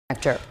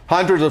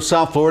Hundreds of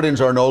South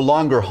Floridians are no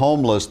longer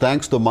homeless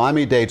thanks to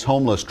Miami-Dade's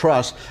Homeless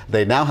Trust.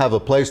 They now have a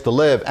place to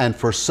live, and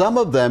for some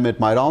of them, it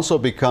might also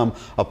become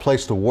a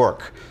place to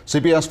work.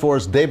 CBS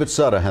 4's David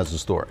Sutter has the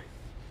story.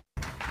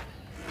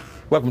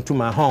 Welcome to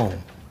my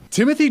home.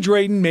 Timothy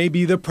Drayton may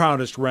be the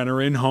proudest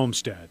renter in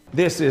Homestead.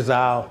 This is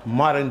our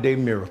modern-day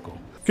miracle.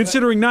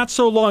 Considering not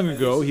so long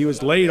ago he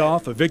was laid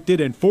off,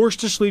 evicted, and forced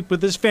to sleep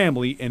with his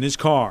family in his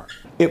car.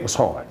 It was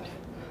hard.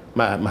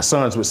 My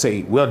sons would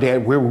say, "Well,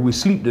 Dad, where will we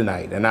sleep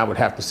tonight?" And I would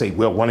have to say,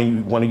 "Well, one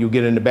of you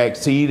get in the back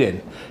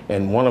seat,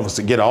 and one of us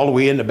would get all the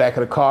way in the back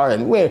of the car,"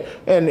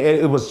 and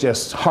it was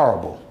just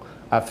horrible.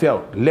 I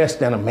felt less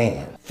than a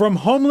man. From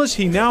homeless,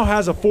 he now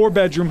has a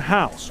 4-bedroom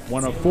house,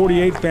 one of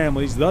 48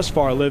 families thus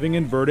far living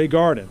in Verde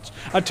Gardens,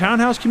 a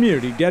townhouse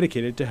community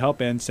dedicated to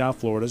help end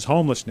South Florida's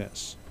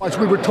homelessness.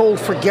 We were told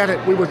forget it,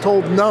 we were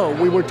told no,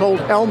 we were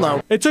told hell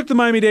no. It took the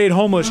Miami-Dade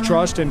Homeless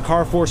Trust and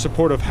Carrfour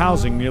Supportive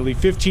Housing nearly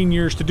 15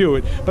 years to do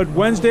it, but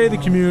Wednesday the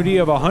community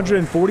of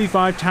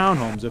 145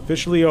 townhomes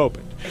officially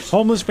opened.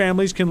 Homeless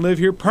families can live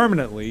here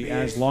permanently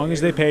as long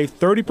as they pay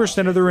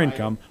 30% of their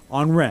income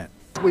on rent.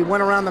 We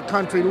went around the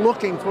country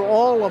looking for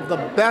all of the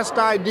best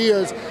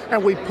ideas,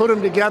 and we put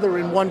them together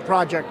in one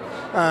project.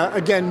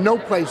 Again, no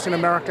place in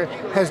America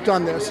has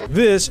done this.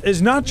 This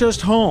is not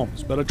just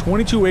homes, but a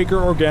 22-acre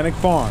organic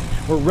farm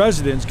where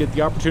residents get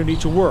the opportunity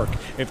to work.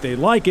 If they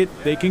like it,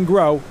 they can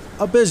grow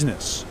a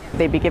business.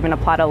 They'd be given a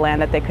plot of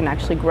land that they can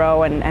actually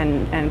grow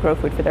and grow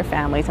food for their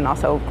families, and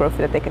also grow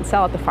food that they can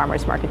sell at the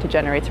farmers market to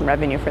generate some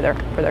revenue for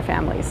their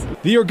families.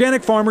 The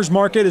organic farmers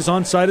market is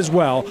on site as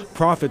well.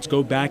 Profits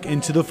go back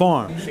into the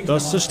farm,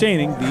 thus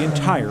sustaining the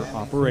entire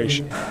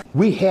operation.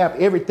 We have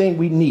everything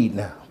we need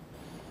now.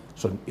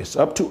 So it's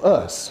up to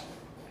us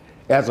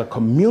as a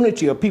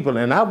community of people,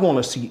 and I want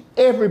to see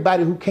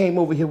everybody who came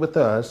over here with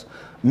us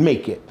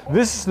make it.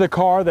 This is the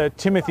car that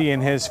Timothy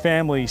and his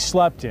family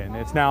slept in.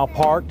 It's now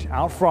parked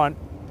out front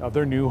of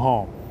their new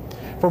home.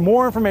 For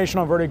more information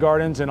on Verde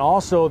Gardens and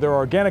also their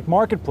organic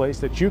marketplace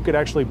that you could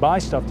actually buy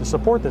stuff to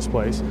support this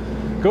place,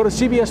 go to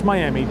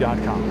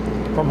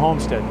cbsmiami.com. From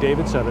Homestead,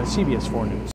 David Sutter, CBS 4 News.